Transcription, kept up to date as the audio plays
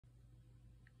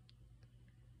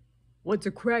What's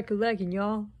a crack-a-lackin',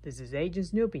 y'all? This is Agent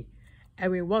Snoopy,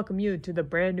 and we welcome you to the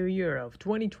brand new year of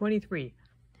 2023.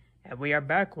 And we are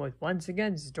back with, once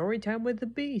again, Storytime with the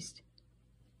Beast.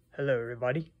 Hello,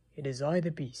 everybody. It is I,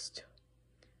 the Beast.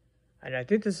 And I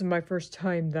think this is my first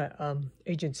time that,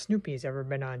 Agent Snoopy has ever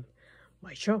been on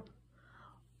my show.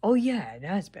 Oh yeah, it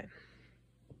has been.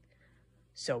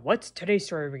 So what's today's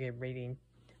story we're going to be reading,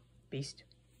 Beast?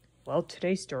 Well,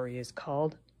 today's story is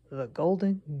called The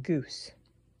Golden Goose.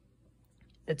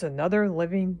 It's another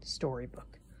living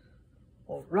storybook.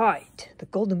 Alright, The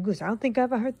Golden Goose. I don't think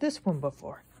I've ever heard this one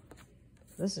before.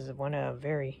 This is a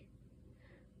very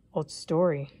old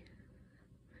story.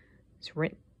 It's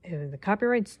written, the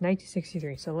copyright's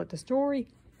 1963, so let the story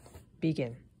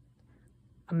begin.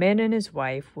 A man and his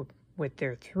wife, with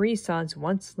their 3 sons,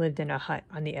 once lived in a hut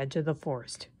on the edge of the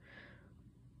forest.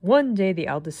 One day the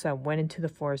eldest son went into the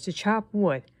forest to chop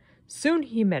wood. Soon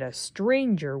he met a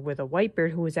stranger with a white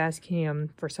beard who was asking him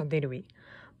for something to eat.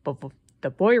 But the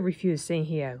boy refused, saying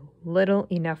he had little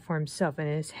enough for himself in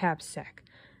his knapsack.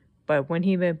 But when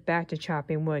he went back to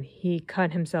chopping wood, he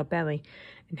cut himself badly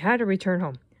and had to return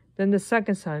home. Then the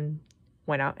second son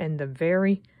went out, and the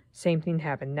very same thing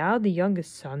happened. Now the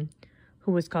youngest son,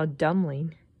 who was called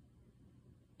Dumpling,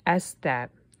 asked that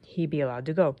he be allowed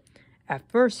to go. At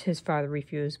first his father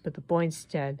refused, but the boy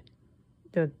insisted,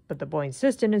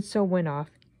 and so went off.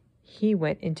 He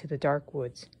went into the dark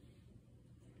woods.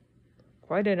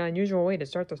 Quite an unusual way to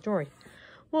start the story.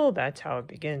 Well, that's how it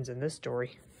begins in this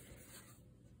story.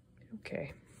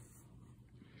 Okay.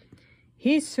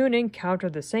 He soon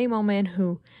encountered the same old man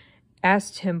who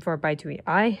asked him for a bite to eat.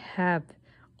 I have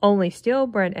only stale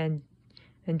bread and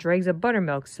dregs of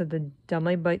buttermilk, said the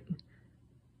dumpling, but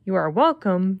you are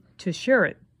welcome to share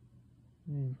it.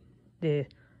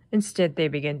 Instead, they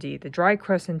began to eat the dry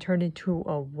crust and turned into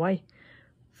a white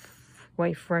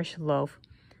fresh loaf,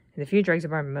 and a few dregs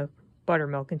of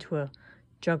buttermilk into a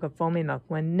jug of foaming milk.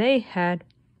 When they had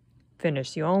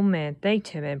finished, the old man thanked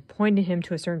him and pointed him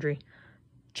to a certain tree.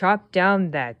 "Chop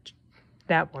down that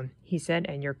one," he said,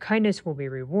 "and your kindness will be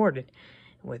rewarded."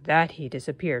 And with that, he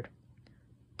disappeared.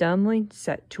 Dumpling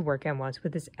set to work at once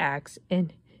with his axe.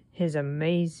 In his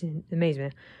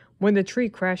amazement, when the tree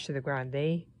crashed to the ground,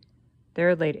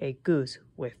 there laid a goose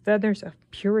with feathers of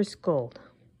purest gold.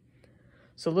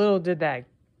 So little did that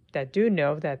dude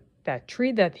know that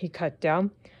tree that he cut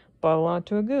down belonged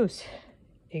to a goose.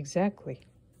 Exactly.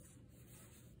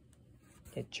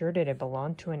 It sure did. It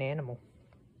belonged to an animal.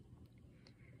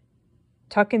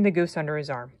 Tucking the goose under his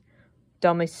arm,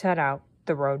 Dumpling set out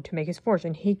the road to make his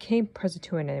fortune. He came present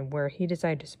to an inn where he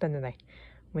decided to spend the night.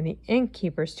 When the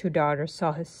innkeeper's 2 daughters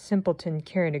saw his simpleton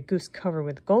carrying a goose covered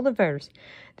with golden feathers,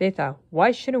 they thought,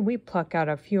 "Why shouldn't we pluck out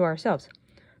a few ourselves?"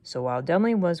 So while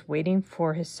Dumpling was waiting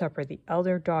for his supper, the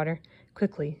elder daughter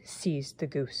quickly seized the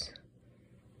goose.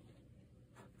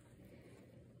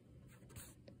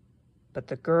 But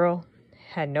the girl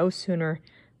had no sooner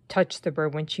touched the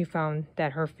bird when she found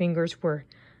that her fingers were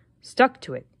stuck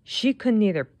to it. She could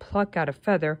neither pluck out a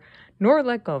feather nor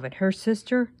let go of it. Her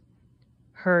sister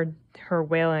heard her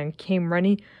wail and came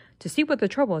running to see what the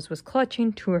trouble was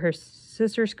clutching to her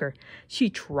sister's skirt.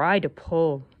 She tried to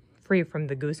pull free from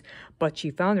the goose, but she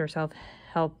found herself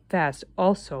held fast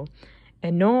also,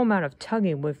 and no amount of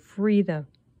tugging would free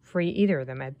either of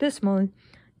them. At this moment,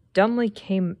 Dumpling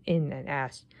came in and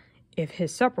asked if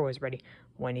his supper was ready.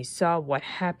 When he saw what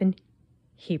happened,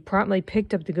 he promptly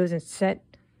picked up the goose and set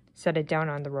it down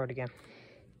on the road again.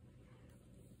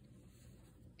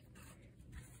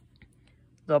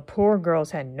 The poor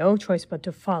girls had no choice but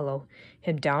to follow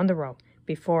him down the road.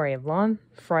 Before a long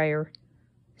friar,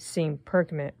 seemed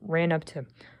pertinent, ran up to him.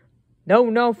 "No,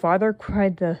 no, father,"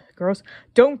 cried the girls.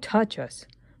 "Don't touch us."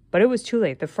 But it was too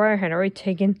late. The friar had already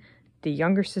taken the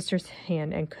younger sister's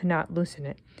hand and could not loosen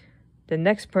it. The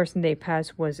next person they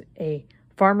passed was a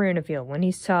farmer in a field. When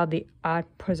he saw the odd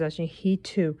procession, he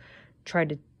too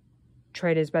tried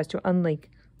his best to unlink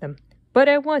them. But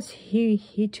at once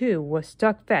he too was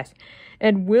stuck fast,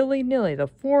 and willy-nilly the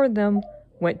 4 of them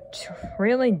went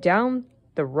trailing down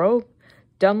the road,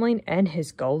 Dumpling and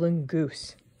his golden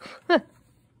goose.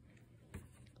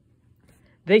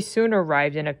 They soon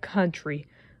arrived in a country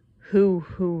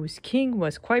whose king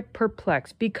was quite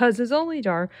perplexed, because his only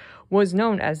daughter was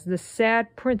known as the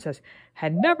sad princess,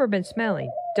 had never been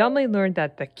smiling. Dumpling learned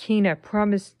that the king had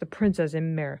promised the princess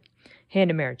hand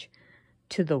in marriage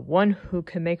to the one who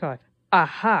could make her life.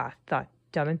 "Aha," thought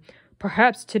Dumpling,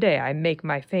 "perhaps today I make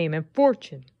my fame and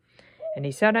fortune." And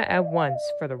he set out at once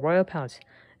for the royal palace.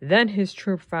 Then his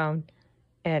troop found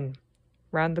and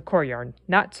round the courtyard.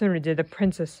 Not sooner did the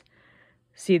princess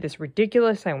see this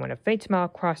ridiculous sight when a faint smile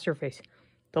crossed her face.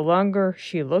 The longer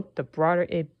she looked, the broader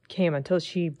it became until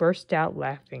she burst out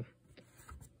laughing.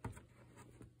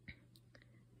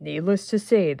 Needless to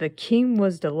say, the king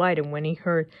was delighted when he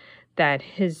heard that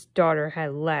his daughter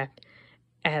had left.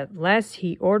 At last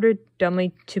he ordered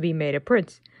Dummling to be made a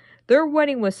prince. Their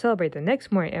wedding was celebrated the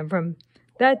next morning, and from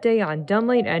that day on,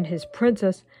 Dummling and his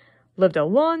princess lived a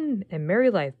long and merry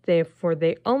life, for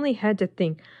they only had to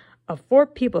think of 4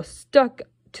 people stuck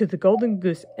to the golden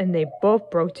goose, and they both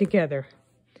broke together.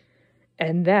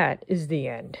 And that is the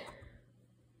end.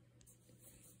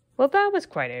 Well, that was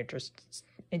quite an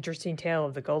interesting tale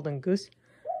of the golden goose.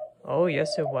 Oh,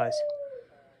 yes, it was.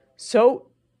 So,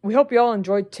 we hope you all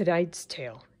enjoyed tonight's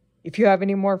tale. If you have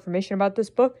any more information about this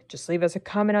book, just leave us a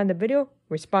comment on the video.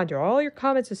 Respond to all your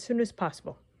comments as soon as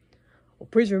possible. Well,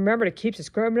 please remember to keep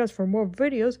subscribing to us for more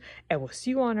videos, and we'll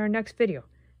see you on our next video.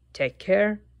 Take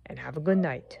care, and have a good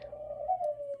night.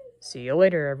 See you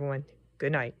later, everyone.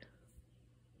 Good night.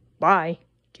 Bye.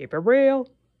 Keep it real.